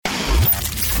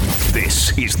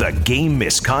This is the Game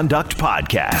Misconduct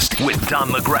Podcast with Don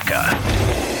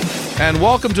LaGreca. And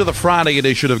welcome to the Friday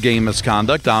edition of Game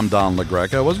Misconduct. I'm Don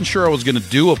LaGreca. I wasn't sure I was going to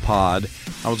do a pod.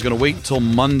 I was going to wait until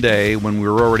Monday when we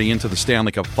were already into the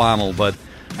Stanley Cup Final, but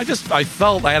I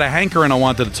felt I had a hankering. I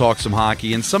wanted to talk some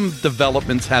hockey, and some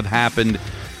developments have happened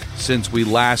since we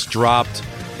last dropped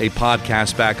a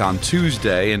podcast back on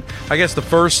Tuesday. And I guess the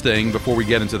first thing before we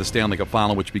get into the Stanley Cup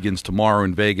Final, which begins tomorrow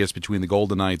in Vegas between the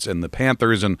Golden Knights and the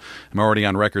Panthers, and I'm already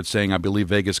on record saying I believe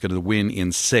Vegas is going to win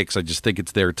in 6. I just think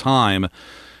it's their time.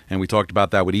 And we talked about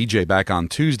that with EJ back on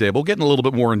Tuesday. But we'll get in a little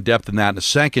bit more in depth in that in a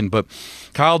second. But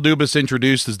Kyle Dubas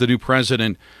introduced as the new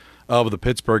president of the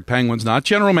Pittsburgh Penguins, not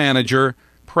general manager,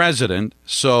 president.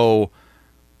 So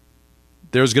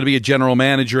there's going to be a general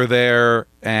manager there,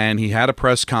 and he had a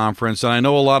press conference. And I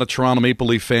know a lot of Toronto Maple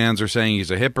Leaf fans are saying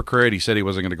he's a hypocrite. He said he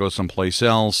wasn't going to go someplace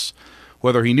else.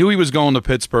 Whether he knew he was going to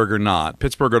Pittsburgh or not,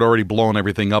 Pittsburgh had already blown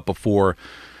everything up before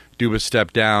Dubas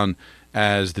stepped down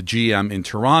as the GM in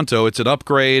Toronto. It's an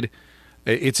upgrade.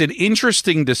 It's an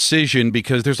interesting decision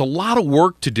because there's a lot of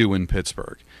work to do in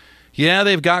Pittsburgh. Yeah,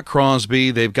 they've got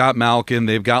Crosby, they've got Malkin,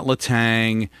 they've got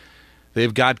Letang,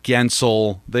 they've got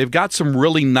Gensel. They've got some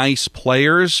really nice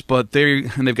players, but they've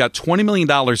got $20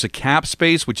 million of cap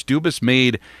space, which Dubas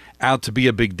made out to be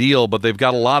a big deal, but they've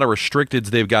got a lot of restricteds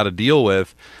they've got to deal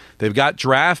with. They've got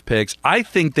draft picks. I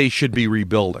think they should be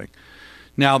rebuilding.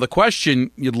 Now, the question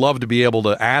you'd love to be able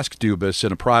to ask Dubas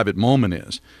in a private moment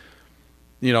is,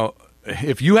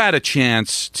 if you had a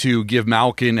chance to give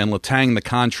Malkin and Letang the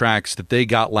contracts that they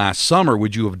got last summer,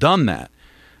 would you have done that?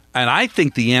 And I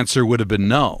think the answer would have been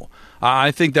no.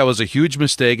 I think that was a huge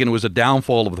mistake, and it was a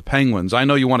downfall of the Penguins. I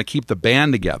know you want to keep the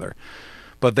band together,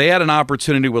 but they had an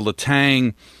opportunity with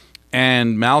Letang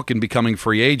and Malkin becoming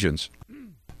free agents.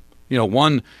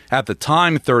 One at the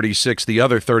time 36, the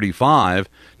other 35.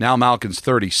 Now Malkin's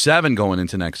 37 going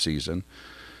into next season.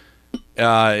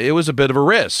 It was a bit of a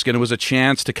risk, and it was a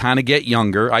chance to kind of get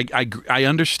younger. I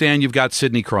understand you've got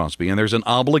Sidney Crosby, and there's an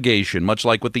obligation, much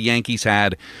like what the Yankees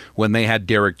had when they had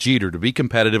Derek Jeter, to be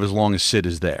competitive as long as Sid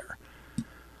is there.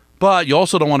 But you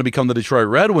also don't want to become the Detroit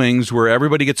Red Wings, where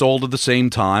everybody gets old at the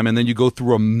same time, and then you go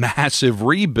through a massive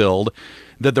rebuild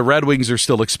that the Red Wings are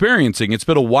still experiencing. It's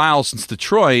been a while since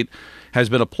Detroit has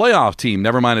been a playoff team,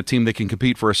 never mind a team that can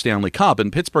compete for a Stanley Cup.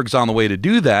 And Pittsburgh's on the way to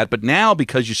do that. But now,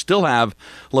 because you still have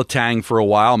Letang for a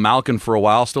while, Malkin for a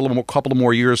while, still a couple of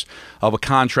more years of a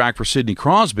contract for Sidney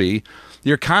Crosby,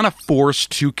 you're kind of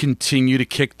forced to continue to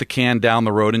kick the can down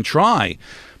the road and try.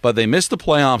 But they missed the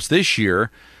playoffs this year.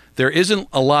 There isn't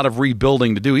a lot of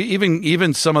rebuilding to do.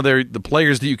 Even some of the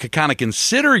players that you could kind of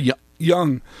consider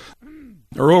young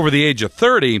or over the age of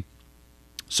 30.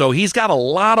 So he's got a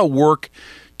lot of work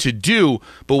to do.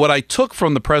 But what I took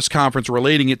from the press conference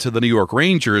relating it to the New York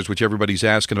Rangers, which everybody's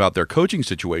asking about their coaching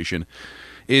situation,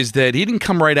 is that he didn't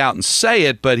come right out and say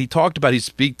it, but he talked about he'd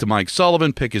speak to Mike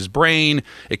Sullivan, pick his brain,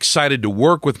 excited to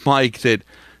work with Mike, that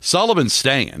Sullivan's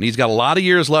staying. He's got a lot of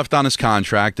years left on his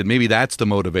contract, and maybe that's the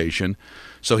motivation.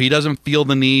 So he doesn't feel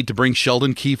the need to bring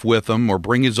Sheldon Keefe with him or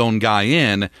bring his own guy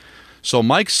in. So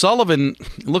Mike Sullivan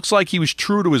looks like he was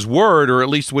true to his word, or at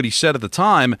least what he said at the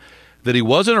time, that he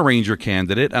wasn't a Ranger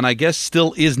candidate, and I guess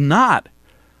still is not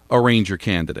a Ranger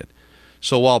candidate.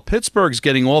 So while Pittsburgh's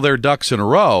getting all their ducks in a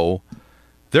row,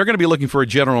 they're going to be looking for a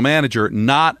general manager,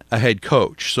 not a head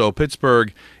coach. So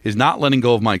Pittsburgh is not letting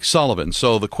go of Mike Sullivan.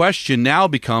 So the question now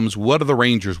becomes, what are the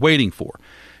Rangers waiting for?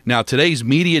 Now, today's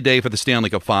media day for the Stanley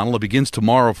Cup Final. It begins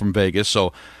tomorrow from Vegas,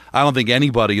 so I don't think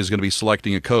anybody is going to be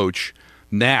selecting a coach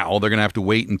now. They're going to have to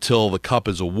wait until the cup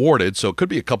is awarded, so it could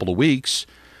be a couple of weeks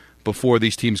before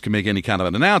these teams can make any kind of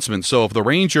an announcement. So if the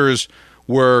Rangers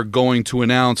were going to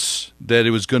announce that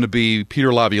it was going to be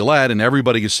Peter Laviolette, and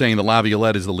everybody is saying that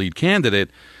Laviolette is the lead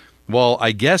candidate, well,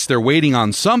 I guess they're waiting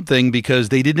on something because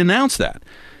they didn't announce that.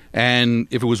 And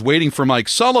if it was waiting for Mike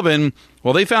Sullivan,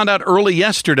 well, they found out early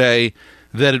yesterday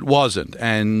that it wasn't,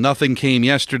 and nothing came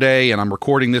yesterday, and I'm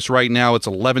recording this right now. It's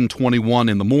 11:21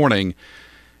 in the morning,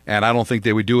 and I don't think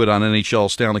they would do it on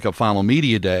NHL Stanley Cup Final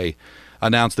Media Day,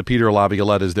 announced that Peter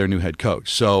Laviolette is their new head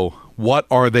coach. So what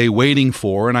are they waiting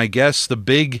for? And I guess the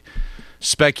big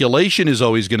speculation is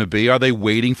always going to be, are they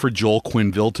waiting for Joel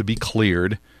Quenneville to be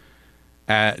cleared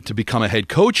to become a head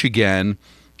coach again?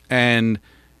 And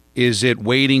is it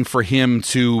waiting for him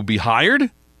to be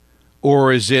hired?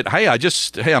 Or is it, hey,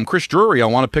 I'm Chris Drury. I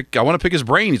want to pick his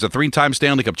brain. He's a 3-time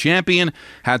Stanley Cup champion,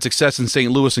 had success in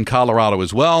St. Louis and Colorado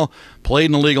as well, played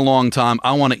in the league a long time.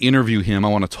 I want to interview him. I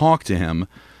want to talk to him,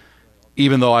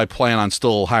 even though I plan on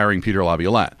still hiring Peter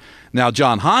Laviolette. Now,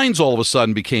 John Hines all of a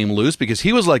sudden became loose because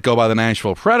he was let go by the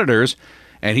Nashville Predators,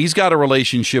 And he's got a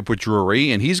relationship with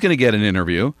Drury, and he's going to get an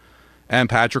interview. And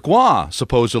Patrick Waugh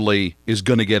supposedly is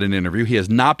going to get an interview. He has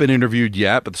not been interviewed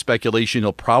yet, but the speculation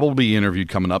he'll probably be interviewed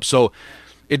coming up. So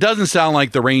it doesn't sound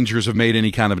like the Rangers have made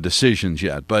any kind of decisions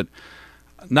yet. But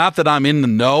not that I'm in the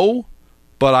know,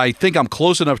 but I think I'm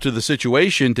close enough to the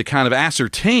situation to kind of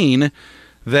ascertain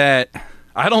that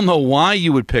I don't know why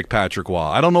you would pick Patrick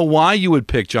Waugh. I don't know why you would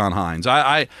pick John Hynes.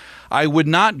 I would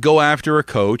not go after a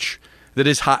coach that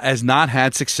has not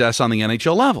had success on the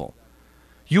NHL level.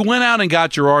 You went out and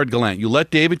got Gerard Gallant. You let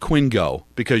David Quinn go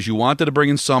because you wanted to bring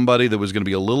in somebody that was going to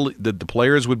be that the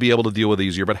players would be able to deal with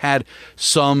easier, but had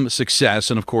some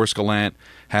success. And, of course, Gallant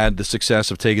had the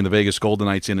success of taking the Vegas Golden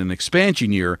Knights in an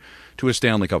expansion year to a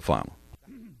Stanley Cup final.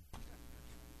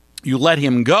 You let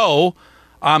him go,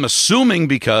 I'm assuming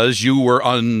because you were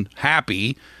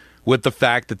unhappy with the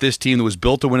fact that this team that was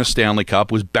built to win a Stanley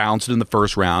Cup was bounced in the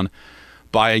first round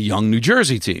by a young New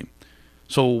Jersey team.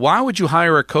 So why would you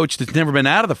hire a coach that's never been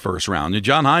out of the first round?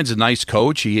 John Hynes is a nice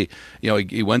coach. He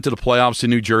went to the playoffs in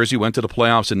New Jersey, went to the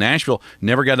playoffs in Nashville,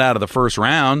 never got out of the first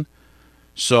round.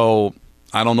 So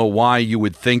I don't know why you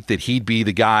would think that he'd be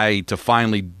the guy to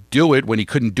finally do it when he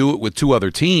couldn't do it with two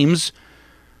other teams.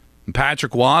 And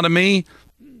Patrick Waugh, to me,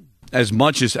 as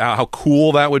much as how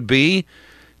cool that would be,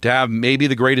 to have maybe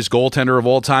the greatest goaltender of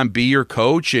all time be your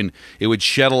coach, and it would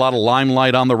shed a lot of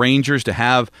limelight on the Rangers to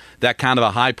have that kind of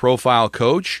a high-profile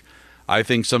coach. I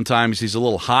think sometimes he's a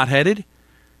little hot-headed,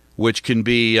 which can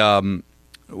be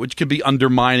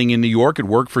undermining in New York. It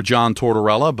worked for John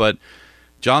Tortorella, but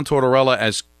John Tortorella,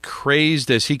 as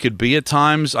crazed as he could be at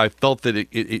times, I felt that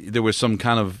there was some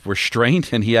kind of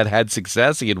restraint, and he had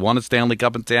success. He had won a Stanley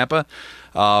Cup in Tampa.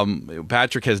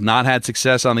 Patrick has not had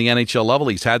success on the NHL level.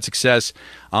 He's had success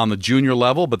on the junior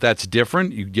level, but that's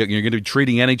different. You're going to be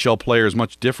treating NHL players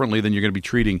much differently than you're going to be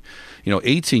treating,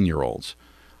 18-year-olds.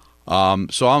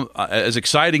 So as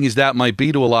exciting as that might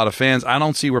be to a lot of fans, I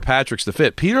don't see where Patrick's the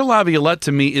fit. Peter Laviolette,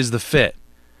 to me, is the fit.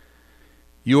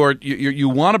 You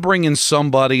want to bring in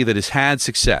somebody that has had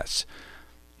success.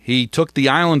 He took the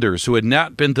Islanders, who had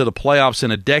not been to the playoffs in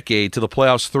a decade, to the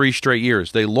playoffs 3 straight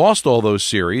years. They lost all those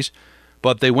series,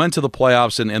 but they went to the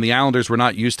playoffs, and the Islanders were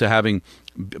not used to having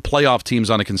playoff teams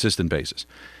on a consistent basis.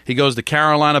 He goes to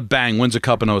Carolina, bang, wins a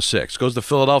cup in 2006. Goes to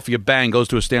Philadelphia, bang, goes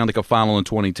to a Stanley Cup final in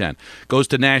 2010. Goes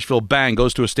to Nashville, bang,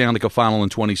 goes to a Stanley Cup final in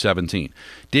 2017.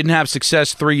 Didn't have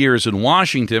success 3 years in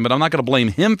Washington, but I'm not going to blame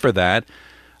him for that.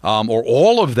 Or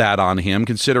all of that on him,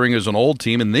 considering it was an old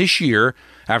team. And this year,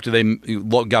 after they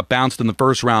got bounced in the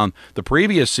first round the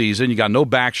previous season, you got no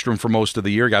Backstrom for most of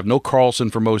the year, you got no Carlson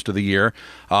for most of the year.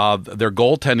 Their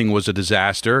goaltending was a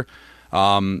disaster.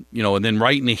 And then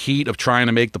right in the heat of trying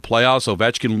to make the playoffs,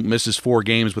 Ovechkin misses 4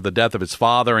 games with the death of his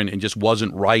father and just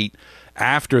wasn't right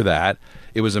after that.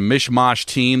 It was a mishmash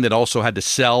team that also had to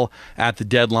sell at the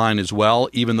deadline as well,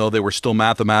 even though they were still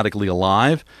mathematically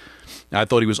alive. I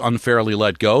thought he was unfairly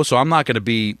let go, so I'm not going to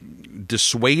be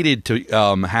dissuaded to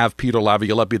have Peter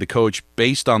Laviolette be the coach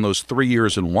based on those 3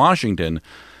 years in Washington.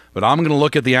 But I'm going to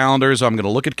look at the Islanders, I'm going to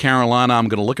look at Carolina, I'm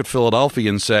going to look at Philadelphia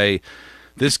and say,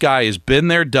 this guy has been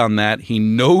there, done that. He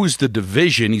knows the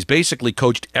division. He's basically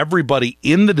coached everybody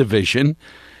in the division.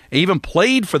 He even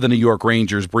played for the New York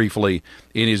Rangers briefly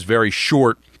in his very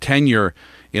short tenure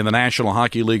in the National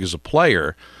Hockey League as a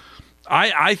player.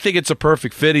 I think it's a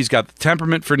perfect fit. He's got the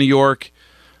temperament for New York.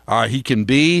 He can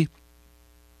be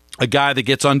a guy that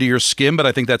gets under your skin, but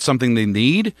I think that's something they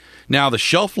need. Now, the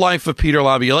shelf life of Peter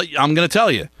Laviolette, I'm going to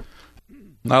tell you.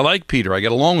 I like Peter. I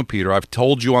get along with Peter. I've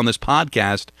told you on this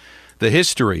podcast the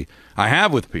history I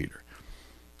have with Peter.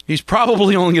 He's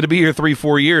probably only going to be here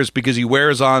 3-4 years because he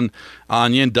wears on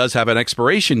you and does have an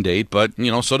expiration date, but,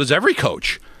 so does every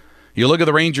coach. You look at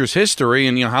the Rangers' history,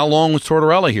 and how long was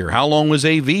Tortorella here? How long was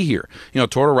AV here?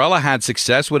 Tortorella had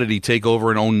success. What did he take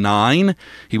over in 2009?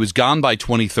 He was gone by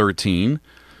 2013.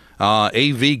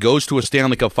 AV goes to a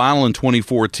Stanley Cup final in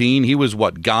 2014. He was,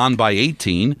 gone by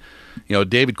 18.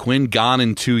 David Quinn gone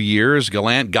in 2 years.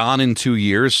 Gallant gone in 2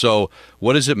 years. So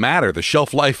what does it matter? The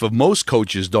shelf life of most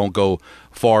coaches don't go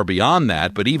far beyond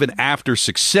that. But even after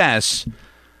success,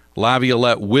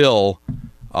 Laviolette will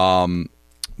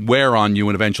wear on you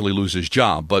and eventually lose his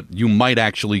job, but you might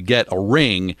actually get a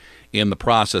ring in the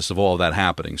process of all of that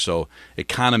happening. So it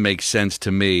kind of makes sense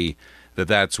to me that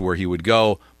that's where he would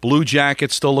go. Blue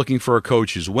Jackets still looking for a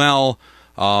coach as well.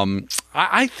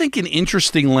 I think an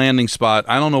interesting landing spot.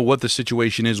 I don't know what the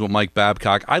situation is with Mike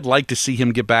Babcock. I'd like to see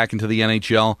him get back into the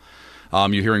NHL.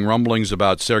 You're hearing rumblings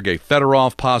about Sergei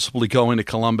Fedorov possibly going to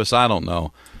Columbus. I don't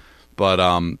know, but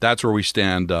that's where we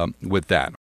stand with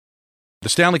that. The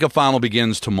Stanley Cup Final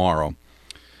begins tomorrow,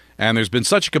 And there's been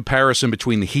such a comparison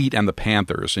between the Heat and the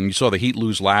Panthers. And you saw the Heat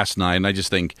lose last night, and I just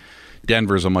think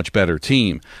Denver's a much better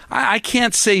team. I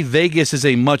can't say Vegas is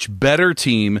a much better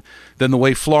team than the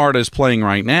way Florida is playing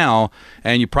right now.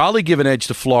 And you probably give an edge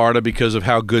to Florida because of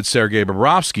how good Sergei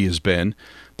Bobrovsky has been.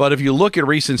 But if you look at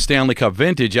recent Stanley Cup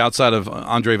vintage outside of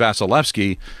Andrei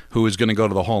Vasilevsky, who is going to go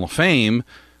to the Hall of Fame,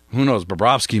 who knows,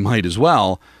 Bobrovsky might as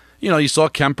well. You saw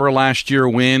Kemper last year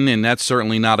win, and that's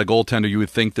certainly not a goaltender you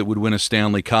would think that would win a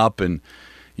Stanley Cup. And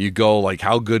you go, like,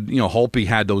 how good, Holtby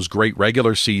had those great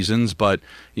regular seasons, but,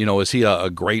 is he a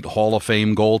great Hall of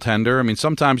Fame goaltender? I mean,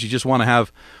 sometimes you just want to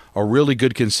have a really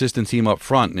good, consistent team up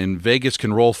front. And Vegas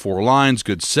can roll 4 lines,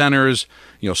 good centers.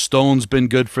 Stone's been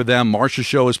good for them.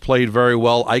 Marchessault has played very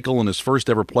well. Eichel in his first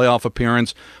ever playoff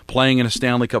appearance, playing in a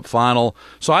Stanley Cup final.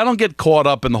 So I don't get caught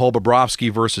up in the whole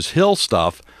Bobrovsky versus Hill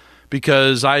stuff,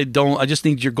 because I just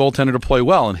need your goaltender to play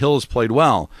well, and Hill has played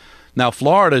well. Now,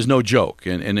 Florida is no joke,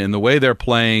 and in the way they're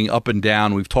playing up and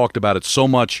down, we've talked about it so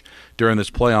much during this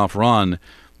playoff run,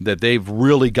 that they've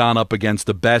really gone up against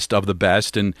the best of the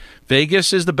best, and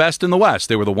Vegas is the best in the West.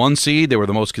 They were the 1 seed. They were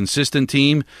the most consistent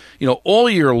team. All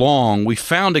year long, we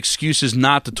found excuses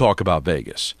not to talk about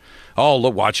Vegas. Oh,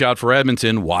 look, watch out for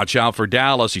Edmonton, watch out for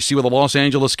Dallas. You see what the Los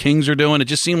Angeles Kings are doing? It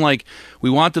just seemed like we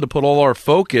wanted to put all our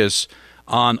focus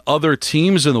on other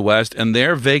teams in the West, and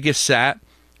there Vegas sat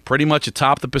pretty much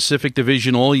atop the Pacific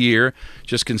Division all year,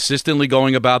 just consistently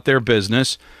going about their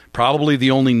business. Probably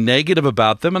the only negative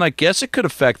about them, and I guess it could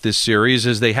affect this series,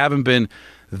 is they haven't been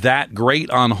that great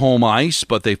on home ice,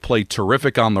 but they've played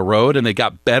terrific on the road, and they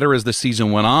got better as the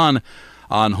season went on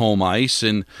home ice,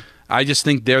 and I just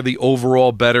think they're the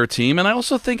overall better team, and I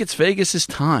also think it's Vegas'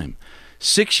 time.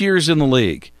 6 years in the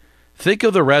league. Think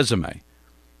of the resume.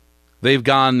 They've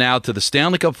gone now to the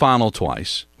Stanley Cup final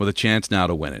twice, with a chance now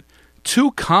to win it.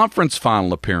 2 conference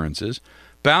final appearances,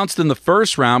 bounced in the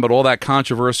first round, but all that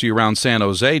controversy around San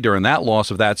Jose during that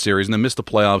loss of that series, and then missed the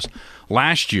playoffs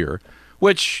last year,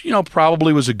 which,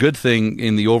 probably was a good thing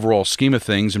in the overall scheme of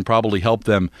things and probably helped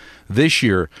them this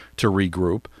year to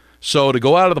regroup. So to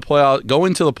go into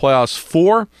the playoffs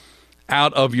 4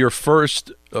 out of your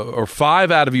first, or 5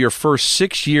 out of your first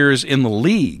 6 years in the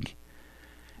league,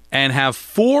 and have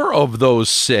 4 of those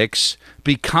 6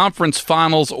 be conference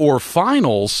finals or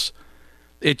finals,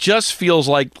 it just feels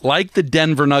like the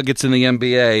Denver Nuggets in the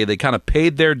NBA, they kind of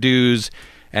paid their dues,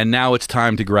 and now it's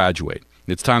time to graduate.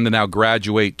 It's time to now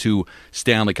graduate to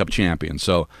Stanley Cup champions.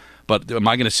 So, but am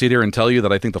I going to sit here and tell you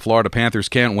that I think the Florida Panthers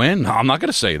can't win? No, I'm not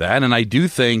going to say that, and I do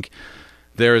think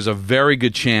there is a very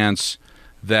good chance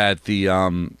that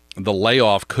the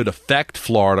layoff could affect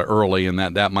Florida early, and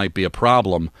that might be a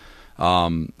problem.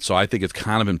 So I think it's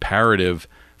kind of imperative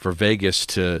for Vegas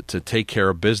to take care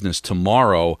of business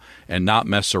tomorrow and not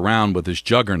mess around with this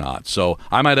juggernaut. So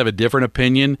I might have a different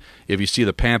opinion if you see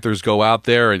the Panthers go out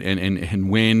there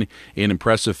and win in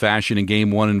impressive fashion in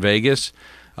Game 1 in Vegas.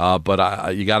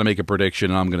 But you got to make a prediction,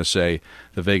 and I'm going to say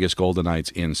the Vegas Golden Knights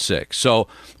in 6. So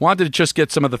wanted to just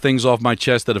get some of the things off my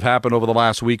chest that have happened over the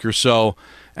last week or so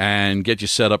and get you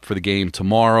set up for the game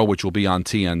tomorrow, which will be on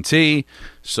TNT.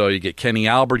 So you get Kenny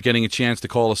Albert getting a chance to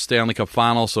call a Stanley Cup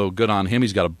final, so good on him.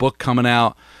 He's got a book coming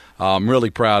out. I'm really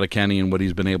proud of Kenny and what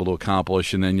he's been able to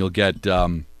accomplish. And then you'll get,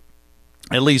 at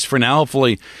least for now,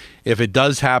 hopefully, if it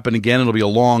does happen again, it'll be a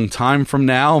long time from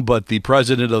now, but the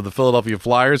president of the Philadelphia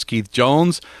Flyers, Keith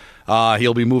Jones,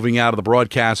 he'll be moving out of the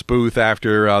broadcast booth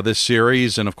after this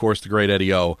series, and, of course, the great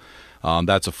Eddie O.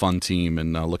 That's a fun team,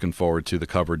 and looking forward to the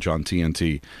coverage on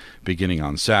TNT beginning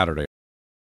on Saturday.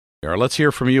 Let's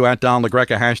hear from you at Don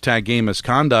LaGreca, hashtag game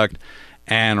misconduct.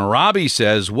 And Robbie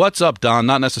says, what's up, Don?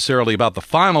 Not necessarily about the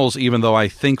finals, even though I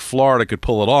think Florida could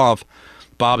pull it off.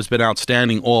 Bob has been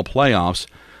outstanding all playoffs.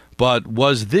 But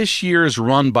was this year's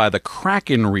run by the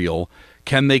Kraken real?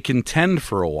 Can they contend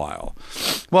for a while?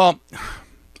 Well,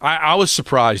 I was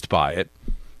surprised by it,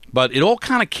 but it all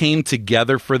kind of came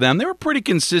together for them. They were a pretty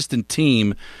consistent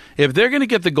team. If they're going to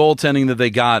get the goaltending that they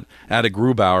got out of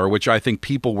Grubauer, which I think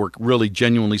people were really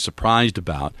genuinely surprised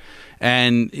about,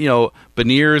 and,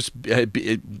 Beniers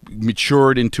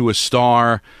matured into a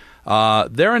star.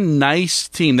 They're a nice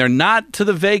team. They're not to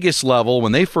the Vegas level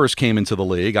when they first came into the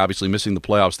league, obviously missing the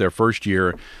playoffs their first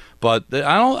year, but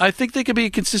I think they could be a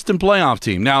consistent playoff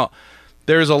team. Now,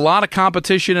 there's a lot of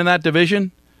competition in that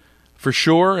division, for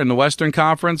sure. In the Western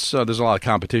Conference, there's a lot of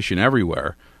competition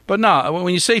everywhere. But no,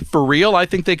 when you say for real, I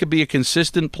think they could be a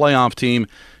consistent playoff team.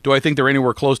 Do I think they're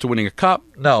anywhere close to winning a cup?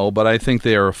 No, but I think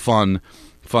they are a fun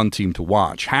fun team to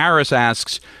watch. Harris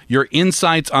asks, your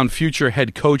insights on future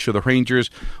head coach of the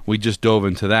Rangers. We just dove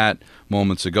into that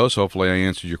moments ago, so hopefully I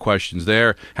answered your questions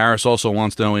there. Harris also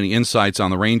wants to know any insights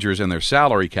on the Rangers and their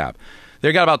salary cap.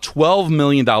 They've got about $12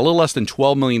 million, a little less than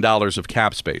 $12 million of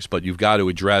cap space, but you've got to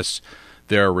address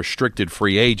their restricted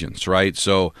free agents, right?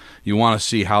 So you want to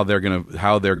see how they're going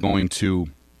to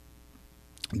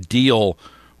deal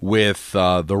with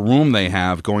the room they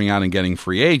have going out and getting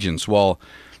free agents. Well,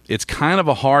 it's kind of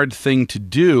a hard thing to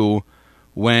do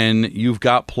when you've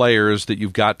got players that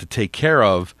you've got to take care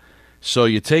of. So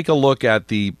you take a look at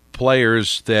the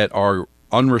players that are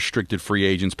unrestricted free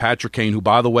agents. Patrick Kane, who,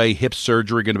 by the way, hip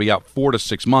surgery, going to be out 4 to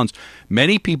 6 months.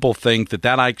 Many people think that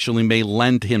actually may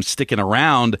lend to him sticking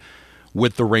around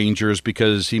with the Rangers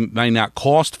because he may not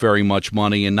cost very much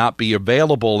money and not be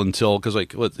available until, because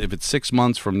if it's 6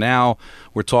 months from now,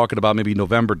 we're talking about maybe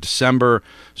November, December,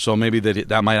 so maybe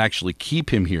that might actually keep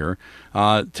him here.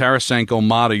 Tarasenko,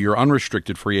 Mata, you're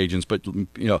unrestricted free agents, but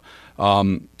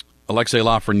Alexei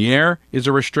Lafreniere is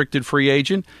a restricted free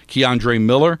agent. Keandre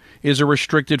Miller is a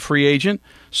restricted free agent.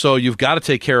 So you've got to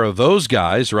take care of those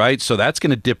guys, right? So that's going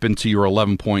to dip into your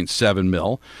 $11.7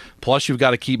 million. Plus, you've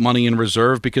got to keep money in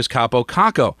reserve because Kaapo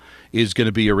Kakko is going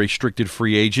to be a restricted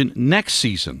free agent next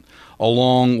season,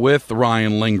 along with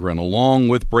Ryan Lindgren, along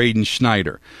with Braden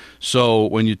Schneider. So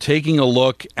when you're taking a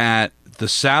look at the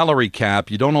salary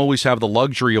cap, you don't always have the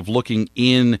luxury of looking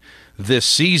in this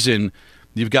season.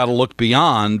 You've got to look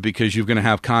beyond because you're going to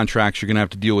have contracts you're going to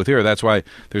have to deal with here. That's why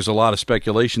there's a lot of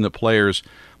speculation that players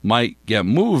might get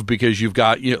moved because you've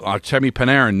got Artemi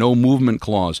Panarin, no movement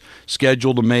clause,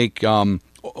 scheduled to make over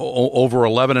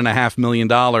 $11.5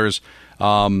 million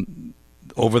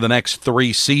over the next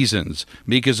 3 seasons.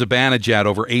 Mika Zibanejad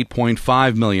over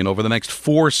 $8.5 million over the next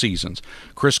 4 seasons.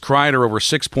 Chris Kreider over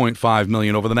 $6.5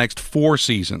 million over the next 4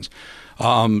 seasons.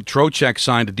 Trocheck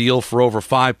signed a deal for over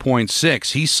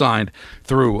 $5.6. He signed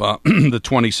through the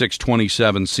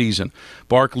 26-27 season.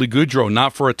 Barclay Goodrow,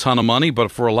 not for a ton of money,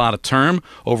 but for a lot of term,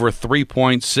 over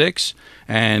 $3.6,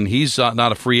 and he's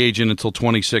not a free agent until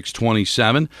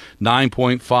 26-27.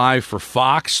 $9.5 for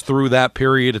Fox through that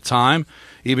period of time.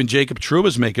 Even Jacob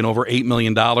Trouba's making over $8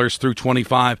 million through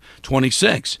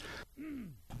 25-26.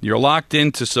 You're locked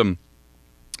into some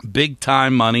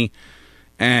big-time money,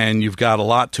 and you've got a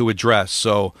lot to address.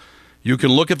 So you can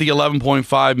look at the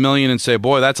 $11.5 million and say,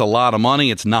 boy, that's a lot of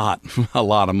money. It's not a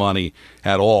lot of money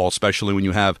at all, especially when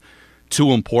you have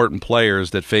 2 important players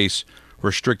that face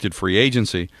restricted free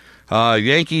agency.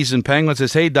 Yankees and Penguins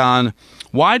says, hey, Don,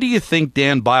 why do you think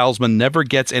Dan Bilesman never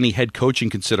gets any head coaching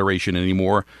consideration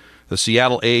anymore? The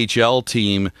Seattle AHL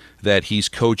team that he's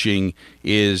coaching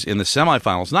is in the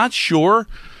semifinals. Not sure.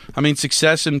 I mean,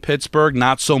 success in Pittsburgh,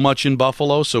 not so much in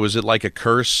Buffalo. So is it like a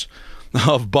curse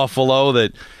of Buffalo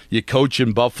that you coach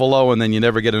in Buffalo and then you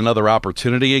never get another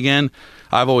opportunity again?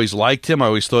 I've always liked him. I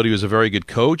always thought he was a very good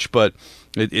coach, but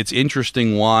it's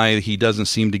interesting why he doesn't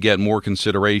seem to get more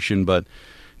consideration. But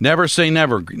never say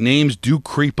never. Names do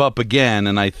creep up again,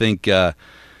 and I think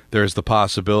there's the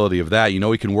possibility of that.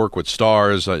 He can work with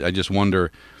stars. I just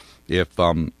wonder if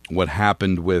what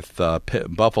happened with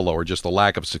Buffalo or just the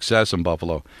lack of success in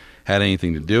Buffalo had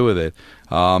anything to do with it.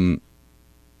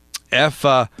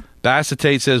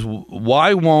 Bassetate says,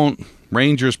 why won't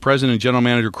Rangers president and general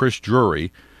manager Chris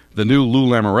Drury, the new Lou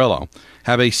Lamoriello,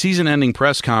 have a season-ending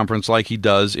press conference like he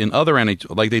does in other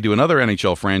like they do in other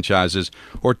NHL franchises,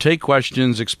 or take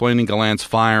questions explaining Gallant's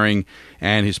firing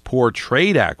and his poor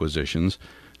trade acquisitions?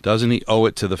 Doesn't he owe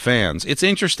it to the fans? It's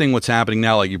interesting what's happening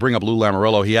now. Like you bring up Lou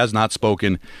Lamoriello, he has not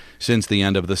spoken since the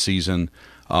end of the season.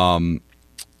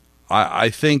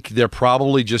 I think they're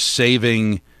probably just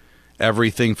saving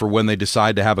everything for when they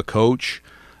decide to have a coach.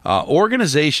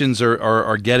 Organizations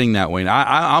are getting that way.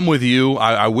 I'm with you.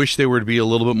 I wish they were to be a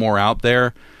little bit more out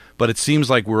there, but it seems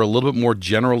like we're a little bit more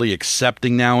generally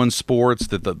accepting now in sports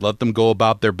that let them go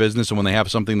about their business, and when they have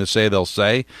something to say, they'll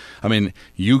say. I mean,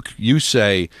 you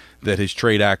say that his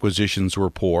trade acquisitions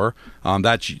were poor.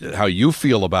 That's how you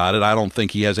feel about it. I don't think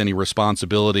he has any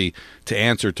responsibility to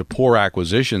answer to poor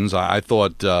acquisitions. I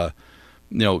thought,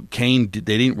 Kane,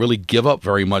 they didn't really give up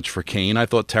very much for Kane. I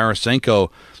thought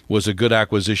Tarasenko was a good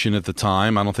acquisition at the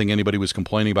time. I don't think anybody was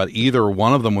complaining about either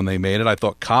one of them when they made it. I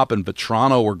thought Kopp and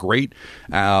Vetrano were great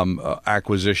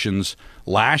acquisitions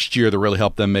last year that really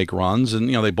helped them make runs. And,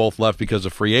 they both left because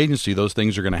of free agency. Those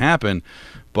things are going to happen.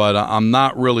 But I'm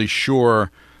not really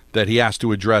sure that he has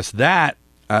to address that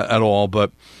at all.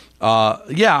 But,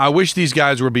 I wish these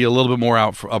guys would be a little bit more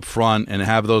up front and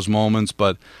have those moments.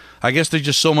 But I guess there's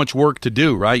just so much work to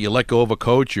do, right? You let go of a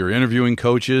coach, you're interviewing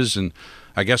coaches, and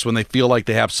I guess when they feel like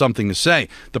they have something to say.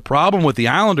 The problem with the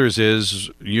Islanders is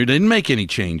you didn't make any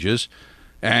changes,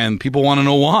 and people want to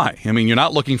know why. I mean, you're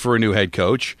not looking for a new head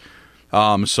coach,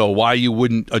 so why you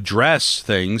wouldn't address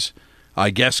things. I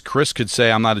guess Chris could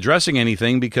say, I'm not addressing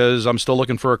anything because I'm still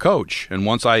looking for a coach. And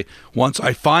once I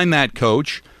find that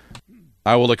coach,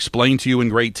 I will explain to you in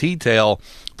great detail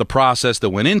the process that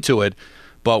went into it.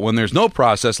 But when there's no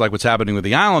process like what's happening with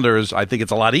the Islanders, I think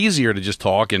it's a lot easier to just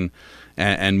talk and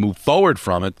move forward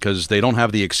from it because they don't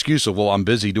have the excuse of, well, I'm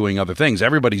busy doing other things.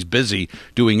 Everybody's busy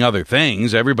doing other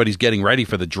things. Everybody's getting ready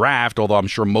for the draft, although I'm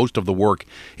sure most of the work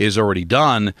is already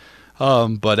done.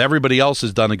 But everybody else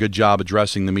has done a good job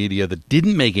addressing the media that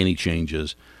didn't make any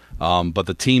changes. But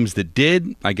the teams that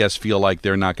did, I guess, feel like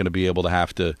they're not going to be able to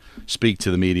have to speak to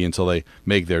the media until they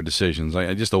make their decisions.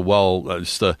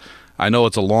 I know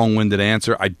it's a long-winded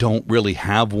answer. I don't really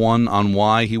have one on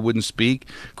why he wouldn't speak.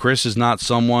 Chris is not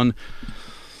someone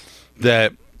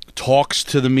that talks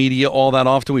to the media all that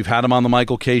often. We've had him on the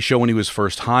Michael Kay show when he was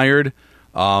first hired.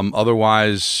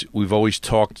 Otherwise, we've always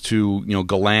talked to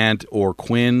Gallant or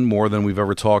Quinn more than we've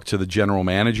ever talked to the general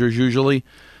managers usually.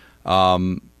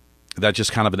 That's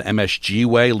just kind of an MSG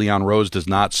way. Leon Rose does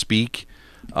not speak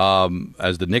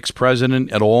as the Knicks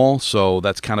president at all, so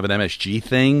that's kind of an MSG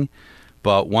thing.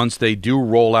 But once they do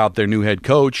roll out their new head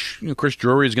coach, Chris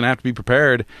Drury is going to have to be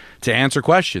prepared to answer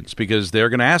questions because they're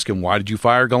going to ask him, why did you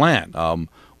fire Gallant?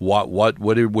 What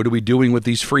are we doing with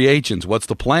these free agents? What's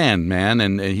the plan, man?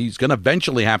 And he's going to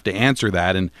eventually have to answer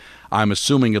that, and I'm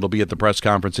assuming it'll be at the press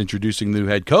conference introducing the new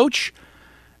head coach,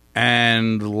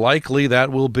 and likely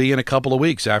that will be in a couple of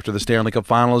weeks after the Stanley Cup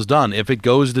Final is done. If it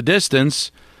goes the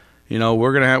distance,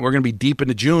 we're gonna be deep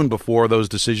into June before those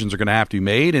decisions are going to have to be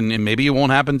made, and maybe it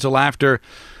won't happen until after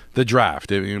the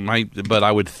draft. It might, but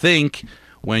I would think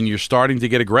when you're starting to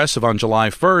get aggressive on July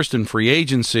 1st in free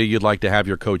agency, you'd like to have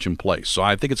your coach in place. So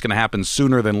I think it's going to happen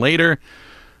sooner than later,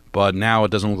 but now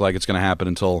it doesn't look like it's going to happen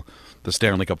until the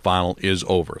Stanley Cup Final is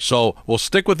over. So we'll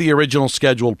stick with the original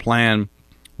scheduled plan.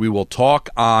 We will talk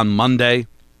on Monday.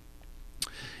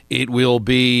 It will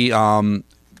be on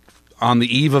the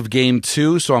eve of Game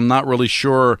 2, so I'm not really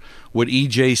sure what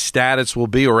EJ's status will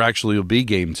be, or actually will be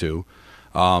Game 2.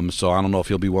 So I don't know if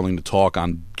he'll be willing to talk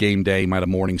on game day. He might have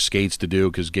morning skates to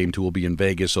do because Game 2 will be in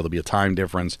Vegas, so there'll be a time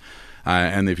difference.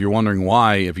 And if you're wondering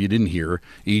why, if you didn't hear,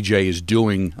 EJ is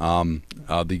doing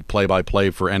the play-by-play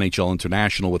for NHL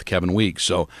International with Kevin Weeks.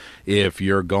 So if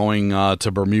you're going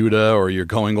to Bermuda or you're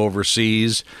going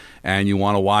overseas and you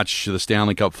want to watch the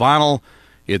Stanley Cup Final,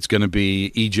 it's going to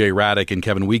be EJ Raddick and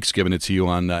Kevin Weeks giving it to you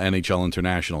on NHL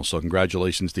International. So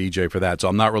congratulations to EJ for that. So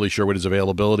I'm not really sure what his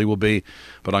availability will be,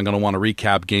 but I'm going to want to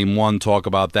recap Game 1, talk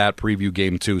about that, preview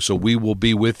Game 2. So we will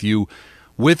be with you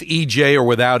with EJ or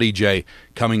without EJ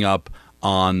coming up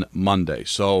on Monday.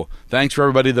 So thanks for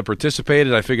everybody that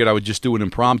participated. I figured I would just do an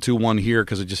impromptu one here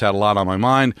because I just had a lot on my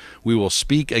mind. We will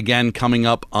speak again coming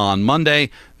up on Monday.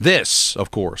 This, of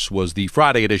course, was the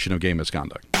Friday edition of Game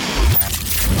Misconduct.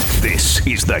 This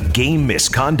is the Game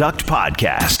Misconduct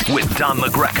Podcast with Don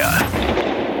LaGreca.